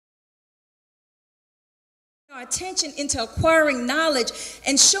our attention into acquiring knowledge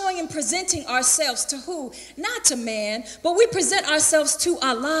and showing and presenting ourselves to who? Not to man, but we present ourselves to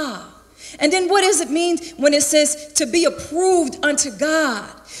Allah. And then what does it mean when it says to be approved unto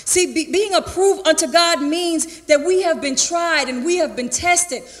God? See, being approved unto God means that we have been tried and we have been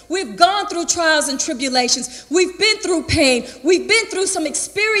tested. We've gone through trials and tribulations. We've been through pain. We've been through some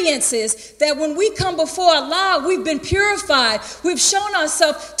experiences that when we come before Allah, we've been purified. We've shown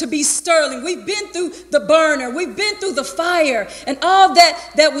ourselves to be sterling. We've been through the burner. We've been through the fire. And all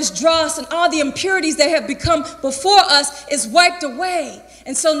that was dross and all the impurities that have become before us is wiped away.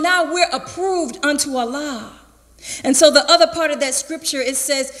 And so now we're approved unto Allah. And so the other part of that scripture, it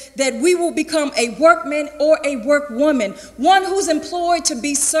says that we will become a workman or a workwoman, one who's employed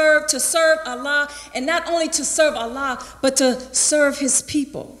to serve Allah, and not only to serve Allah, but to serve his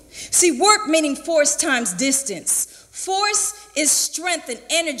people. See, work meaning force times distance. Force is strength and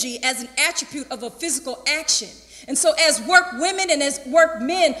energy as an attribute of a physical action. And so as work women and as work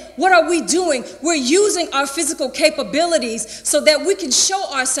men, what are we doing? We're using our physical capabilities so that we can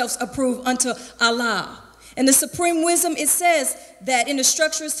show ourselves approved unto Allah. In the supreme wisdom, it says that in the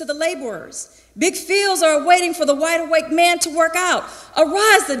structures to the laborers, big fields are waiting for the wide-awake man to work out.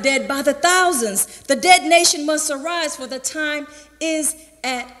 Arise the dead by the thousands. The dead nation must arise, for the time is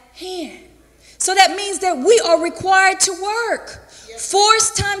at hand. So that means that we are required to work.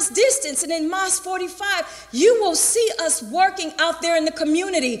 Force times distance. And in Mosque 45, you will see us working out there in the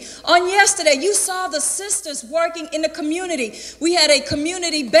community. On yesterday, you saw the sisters working in the community. We had a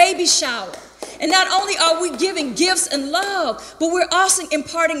community baby shower. And not only are we giving gifts and love, but we're also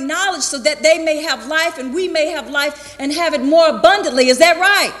imparting knowledge so that they may have life and we may have life and have it more abundantly. Is that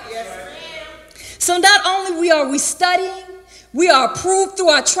right? Yes, ma'am. So not only are we studying, we are approved through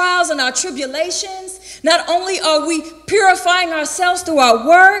our trials and our tribulations. Not only are we purifying ourselves through our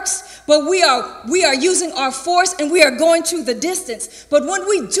works, but we are using our force and we are going to the distance. But when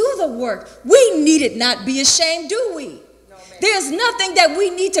we do the work, we need it not be ashamed, do we? There's nothing that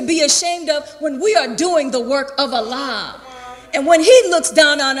we need to be ashamed of when we are doing the work of Allah. And when he looks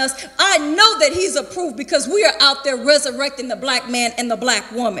down on us, I know that he's approved because we are out there resurrecting the black man and the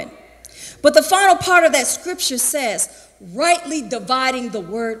black woman. But the final part of that scripture says, rightly dividing the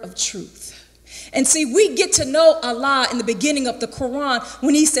word of truth. And see, we get to know Allah in the beginning of the Quran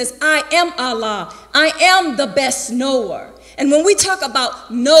when he says, I am Allah. I am the best knower. And when we talk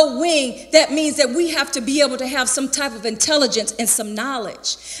about knowing, that means that we have to be able to have some type of intelligence and some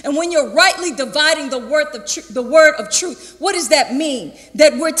knowledge. And when you're rightly dividing the word of truth, what does that mean?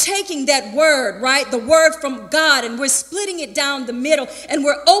 That we're taking that word, right, the word from God, and we're splitting it down the middle, and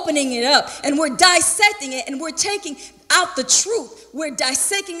we're opening it up, and we're dissecting it, and we're taking out the truth. We're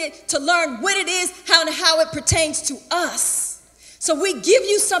dissecting it to learn what it is, how it pertains to us. So we give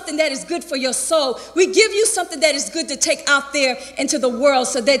you something that is good for your soul. We give you something that is good to take out there into the world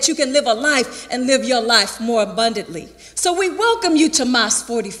so that you can live a life and live your life more abundantly. So we welcome you to Mosque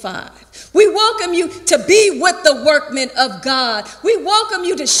 45. We welcome you to be with the workmen of God. We welcome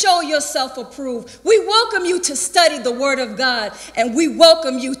you to show yourself approved. We welcome you to study the word of God. And we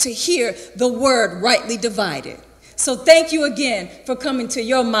welcome you to hear the word rightly divided. So thank you again for coming to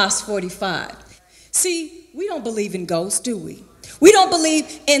your Mosque 45. See, we don't believe in ghosts, do we? We don't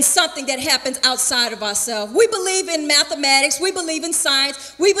believe in something that happens outside of ourselves. We believe in mathematics, we believe in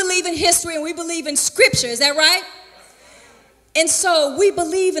science, we believe in history, and we believe in scripture. Is that right? And so we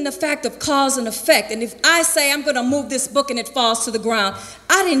believe in the fact of cause and effect. And if I say I'm going to move this book and it falls to the ground,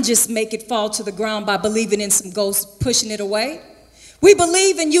 I didn't just make it fall to the ground by believing in some ghosts pushing it away. We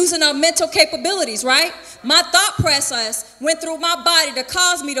believe in using our mental capabilities, right? My thought process went through my body to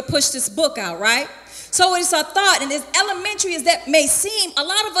cause me to push this book out, right? So it's our thought, and as elementary as that may seem, a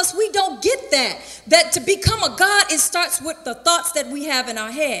lot of us, we don't get that. That to become a God, it starts with the thoughts that we have in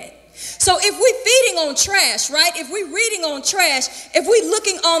our head. So if we're feeding on trash, right? If we're reading on trash, if we're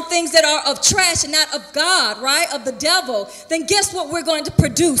looking on things that are of trash and not of God, right? Of the devil, then guess what we're going to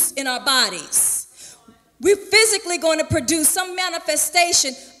produce in our bodies? We're physically going to produce some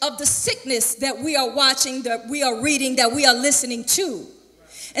manifestation of the sickness that we are watching, that we are reading, that we are listening to.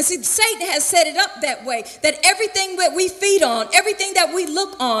 And see, Satan has set it up that way, that everything that we feed on, everything that we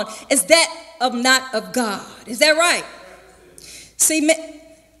look on is that of not of God. Is that right? See,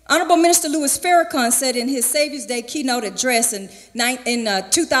 Honorable Minister Louis Farrakhan said in his Savior's Day keynote address in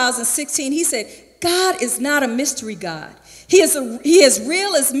 2016, he said, God is not a mystery God. He is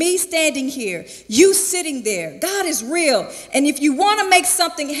real as me standing here, you sitting there. God is real. And if you want to make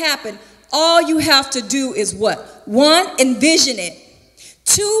something happen, all you have to do is what? One, envision it.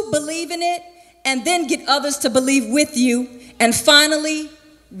 Two, believe in it, and then get others to believe with you. And finally,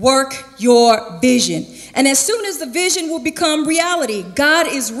 work your vision. And as soon as the vision will become reality, God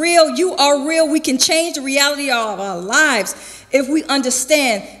is real, you are real, we can change the reality of our lives if we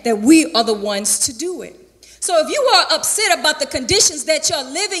understand that we are the ones to do it. So if you are upset about the conditions that you're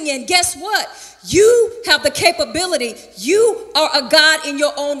living in, guess what? You have the capability. You are a God in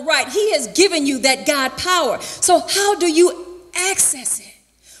your own right. He has given you that God power. So how do you access it?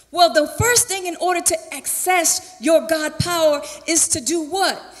 Well, the first thing in order to access your God power is to do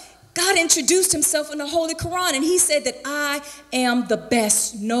what? God introduced himself in the Holy Quran, and he said that I am the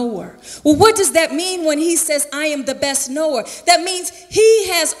best knower. Well, what does that mean when he says I am the best knower? That means he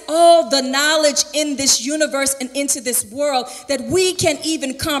has all the knowledge in this universe and into this world that we can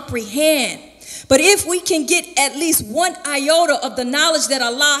even comprehend. But if we can get at least one iota of the knowledge that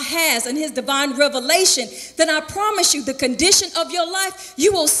Allah has in his divine revelation, then I promise you the condition of your life,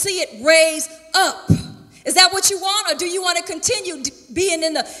 you will see it raise up. Is that what you want, or do you want to continue being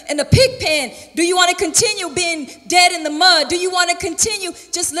in the pig pen? Do you want to continue being dead in the mud? Do you want to continue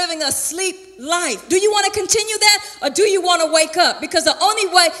just living a sleep life? Do you want to continue that, or do you want to wake up? Because the only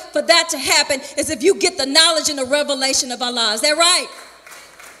way for that to happen is if you get the knowledge and the revelation of Allah. Is that right?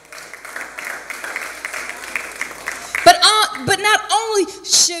 But not only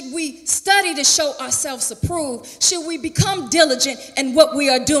should we study to show ourselves approved, should we become diligent in what we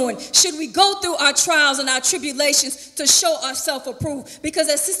are doing? Should we go through our trials and our tribulations to show ourselves approved? Because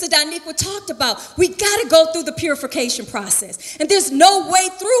as Sister Daniqua talked about, we got to go through the purification process. And there's no way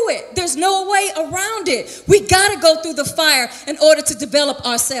through it. There's no way around it. We got to go through the fire in order to develop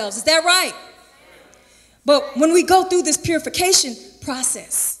ourselves. Is that right? But when we go through this purification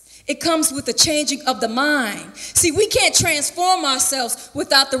process, it comes with the changing of the mind. See, we can't transform ourselves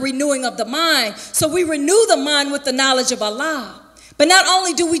without the renewing of the mind. So we renew the mind with the knowledge of Allah. But not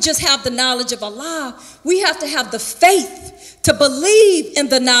only do we just have the knowledge of Allah, we have to have the faith to believe in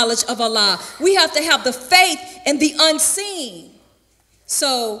the knowledge of Allah. We have to have the faith in the unseen.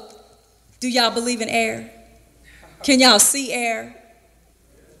 So, do y'all believe in air? Can y'all see air?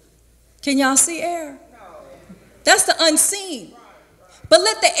 Can y'all see air? That's the unseen. But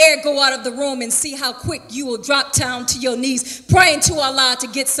let the air go out of the room and see how quick you will drop down to your knees praying to Allah to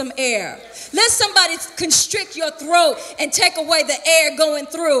get some air. Let somebody constrict your throat and take away the air going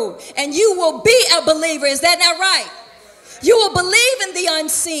through, and you will be a believer. Is that not right? You will believe in the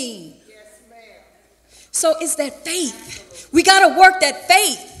unseen. So it's that faith. We got to work that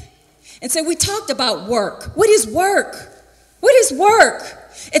faith. And so we talked about work. What is work? What is work?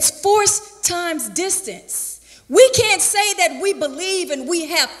 It's force times distance. We can't say that we believe and we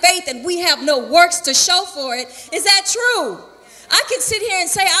have faith and we have no works to show for it. Is that true? I can sit here and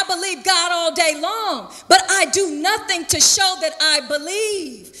say I believe God all day long, but I do nothing to show that I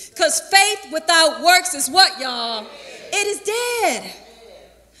believe. Because faith without works is what, y'all? It is dead.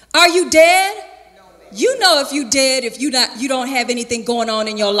 Are you dead? You know if you're dead if you don't have anything going on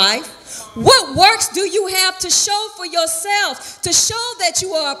in your life. What works do you have to show for yourself, to show that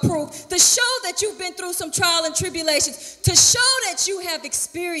you are approved, to show that you've been through some trial and tribulations, to show that you have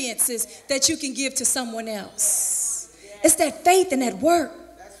experiences that you can give to someone else? It's that faith and that work.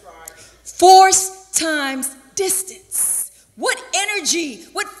 Force times distance. What energy,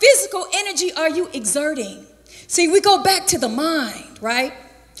 what physical energy are you exerting? See, we go back to the mind, right?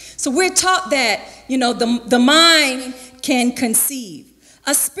 So we're taught that, the mind can conceive.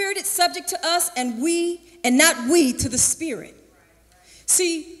 A spirit is subject to us, and not we to the spirit.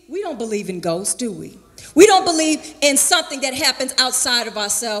 See, we don't believe in ghosts, do we? We don't believe in something that happens outside of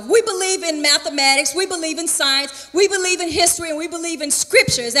ourselves. We believe in mathematics, we believe in science, we believe in history, and we believe in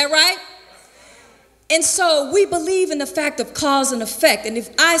scripture. Is that right? And so we believe in the fact of cause and effect. And if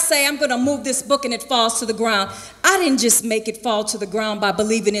I say I'm going to move this book and it falls to the ground, I didn't just make it fall to the ground by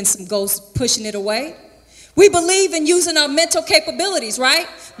believing in some ghosts pushing it away. We believe in using our mental capabilities, right?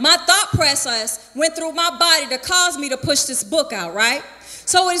 My thought process went through my body to cause me to push this book out, right?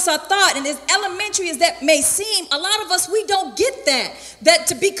 So it's our thought, and as elementary as that may seem, a lot of us, we don't get that. That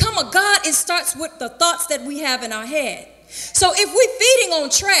to become a God, it starts with the thoughts that we have in our head. So if we're feeding on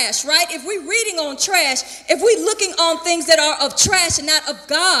trash, right? If we're reading on trash, if we're looking on things that are of trash and not of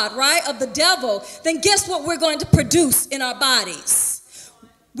God, right? Of the devil, then guess what we're going to produce in our bodies?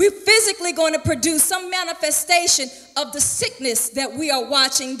 We're physically going to produce some manifestation of the sickness that we are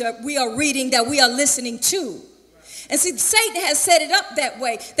watching, that we are reading, that we are listening to. And see, Satan has set it up that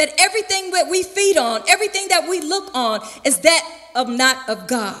way, that everything that we feed on, everything that we look on is that of not of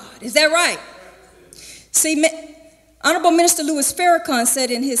God. Is that right? See, Honorable Minister Louis Farrakhan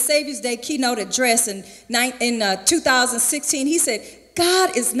said in his Savior's Day keynote address in 2016, he said,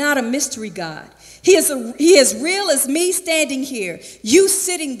 God is not a mystery God. He is real as me standing here, you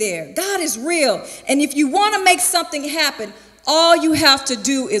sitting there. God is real. And if you want to make something happen, all you have to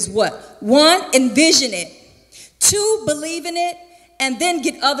do is what? 1, envision it. 2, believe in it. And then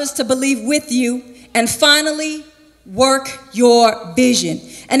get others to believe with you. And finally, work your vision.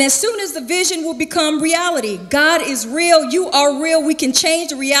 And as soon as the vision will become reality, God is real, you are real. We can change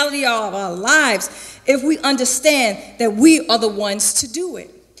the reality of our lives if we understand that we are the ones to do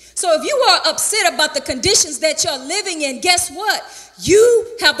it. So if you are upset about the conditions that you're living in, guess what?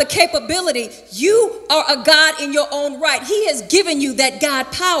 You have the capability. You are a God in your own right. He has given you that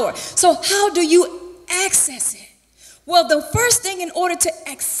God power. So how do you access it? Well, the first thing in order to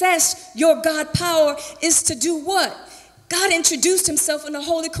access your God power is to do what? God introduced himself in the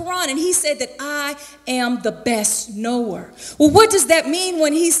Holy Quran, and he said that I am the best knower. Well, what does that mean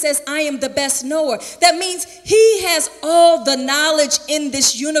when he says I am the best knower? That means he has all the knowledge in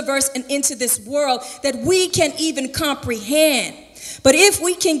this universe and into this world that we can even comprehend. But if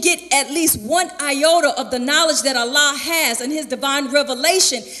we can get at least 1 iota of the knowledge that Allah has in his divine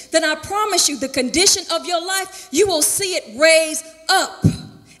revelation, then I promise you the condition of your life, you will see it raise up.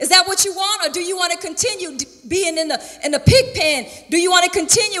 Is that what you want? Or do you want to continue being in the pig pen? Do you want to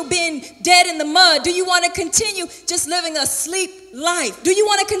continue being dead in the mud? Do you want to continue just living a sleep life? Do you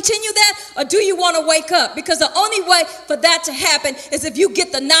want to continue that? Or do you want to wake up? Because the only way for that to happen is if you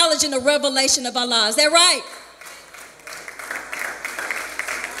get the knowledge and the revelation of Allah. Is that right?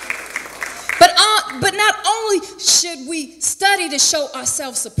 But not only should we study to show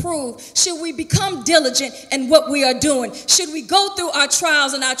ourselves approved, should we become diligent in what we are doing? Should we go through our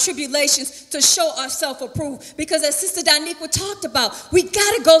trials and our tribulations to show ourselves approved? Because as Sister Daniqua talked about, we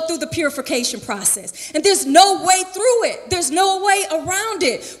got to go through the purification process. And there's no way through it. There's no way around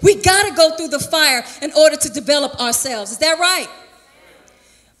it. We got to go through the fire in order to develop ourselves. Is that right?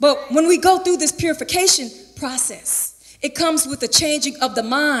 But when we go through this purification process, it comes with the changing of the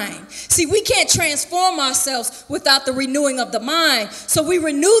mind. See, we can't transform ourselves without the renewing of the mind. So we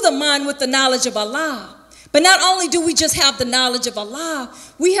renew the mind with the knowledge of Allah. But not only do we just have the knowledge of Allah,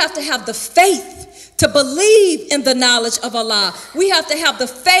 we have to have the faith to believe in the knowledge of Allah. We have to have the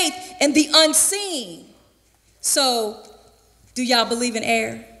faith in the unseen. So, do y'all believe in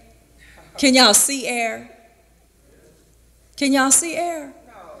air? Can y'all see air? Can y'all see air?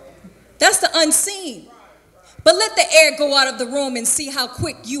 That's the unseen. But let the air go out of the room and see how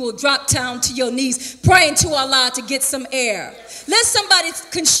quick you will drop down to your knees praying to Allah to get some air. Let somebody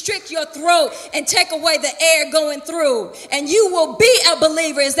constrict your throat and take away the air going through, and you will be a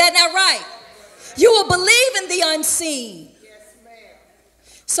believer. Is that not right? You will believe in the unseen.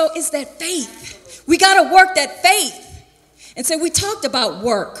 So it's that faith. We got to work that faith. And so we talked about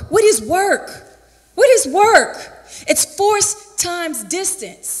work. What is work? What is work? It's force times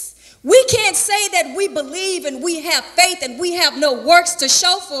distance. We can't say that we believe and we have faith and we have no works to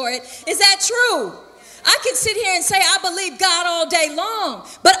show for it. Is that true? I can sit here and say I believe God all day long,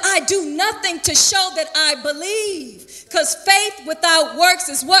 but I do nothing to show that I believe. Because faith without works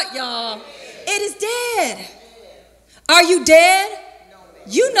is what, y'all? It is dead. Are you dead?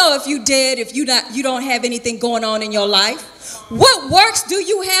 You know if you dead, if you don't have anything going on in your life. What works do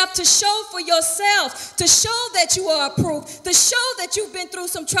you have to show for yourself? To show that you are approved, to show that you've been through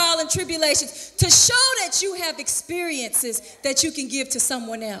some trial and tribulations, to show that you have experiences that you can give to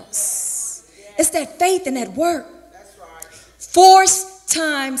someone else. It's that faith and that work. Force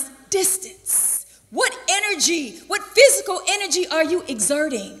times distance. What energy, what physical energy are you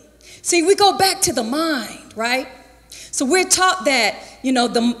exerting? See, we go back to the mind, right? So we're taught that, you know,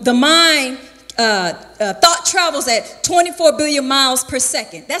 the mind, thought travels at 24 billion miles per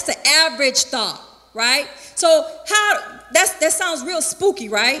second. That's the average thought, right? So that sounds real spooky,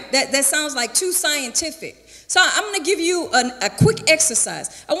 right? That sounds like too scientific. So I'm going to give you a quick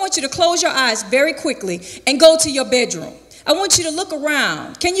exercise. I want you to close your eyes very quickly and go to your bedroom. I want you to look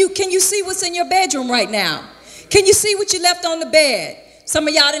around. Can you see what's in your bedroom right now? Can you see what you left on the bed? Some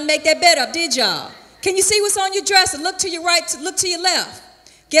of y'all didn't make that bed up, did y'all? Can you see what's on your dresser? Look to your right, look to your left.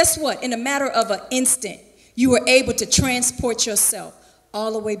 Guess what? In a matter of an instant, you were able to transport yourself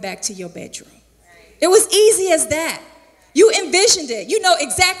all the way back to your bedroom. It was easy as that. You envisioned it. You know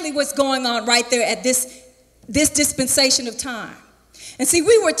exactly what's going on right there at this dispensation of time. And see,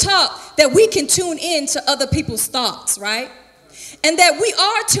 we were taught that we can tune in to other people's thoughts, right? And that we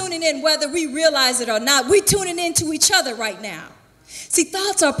are tuning in whether we realize it or not. We're tuning in to each other right now. See,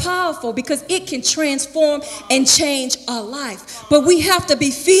 thoughts are powerful because it can transform and change our life. But we have to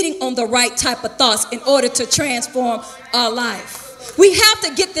be feeding on the right type of thoughts in order to transform our life. We have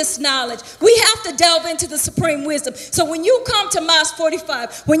to get this knowledge. We have to delve into the supreme wisdom. So when you come to Mosque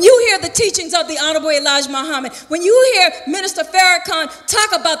 45, when you hear the teachings of the Honorable Elijah Muhammad, when you hear Minister Farrakhan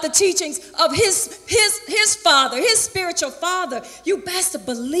talk about the teachings of his father, his spiritual father, you best to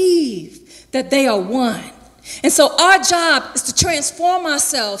believe that they are one. And so our job is to transform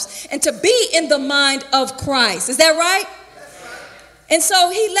ourselves and to be in the mind of Christ. Is that right? And so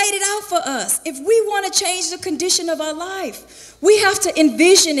he laid it out for us. If we want to change the condition of our life, we have to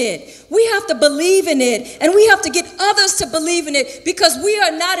envision it. We have to believe in it. And we have to get others to believe in it, because we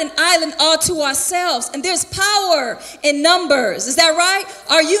are not an island all to ourselves. And there's power in numbers. Is that right?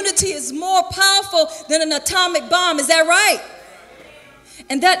 Our unity is more powerful than an atomic bomb. Is that right?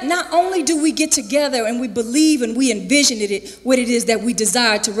 And that not only do we get together and we believe and we envision it, what it is that we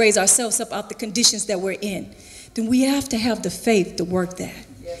desire to raise ourselves up out the conditions that we're in, then we have to have the faith to work that.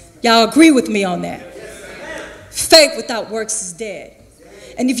 Y'all agree with me on that? Faith without works is dead.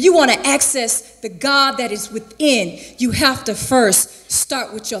 And if you want to access the God that is within, you have to first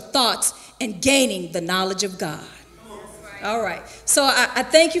start with your thoughts and gaining the knowledge of God. All right. So I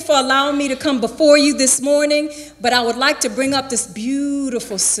thank you for allowing me to come before you this morning, but I would like to bring up this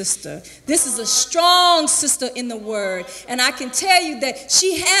beautiful sister. This is a strong sister in the Word, and I can tell you that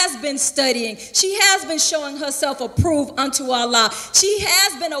she has been studying. She has been showing herself approved unto Allah. She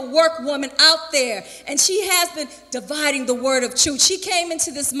has been a workwoman out there, and she has been dividing the word of truth. She came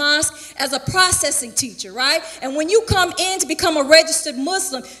into this mosque as a processing teacher, right? And when you come in to become a registered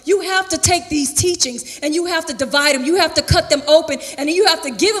Muslim, you have to take these teachings and you have to divide them. You have to cut them open, and you have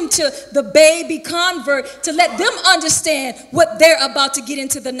to give them to the baby convert to let them understand what they're about to get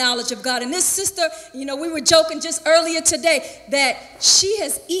into the knowledge of God. And this sister, you know, we were joking just earlier today that she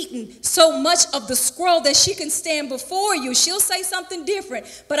has eaten so much of the scroll that she can stand before you. She'll say something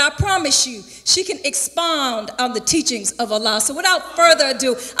different, but I promise you, she can expound on the teachings of Allah. So without further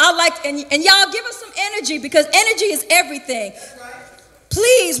ado, I'd like, and y'all give us some energy, because energy is everything.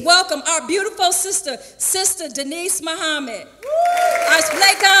 Please welcome our beautiful sister, Sister Denise Muhammad.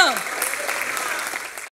 Assalamualaikum.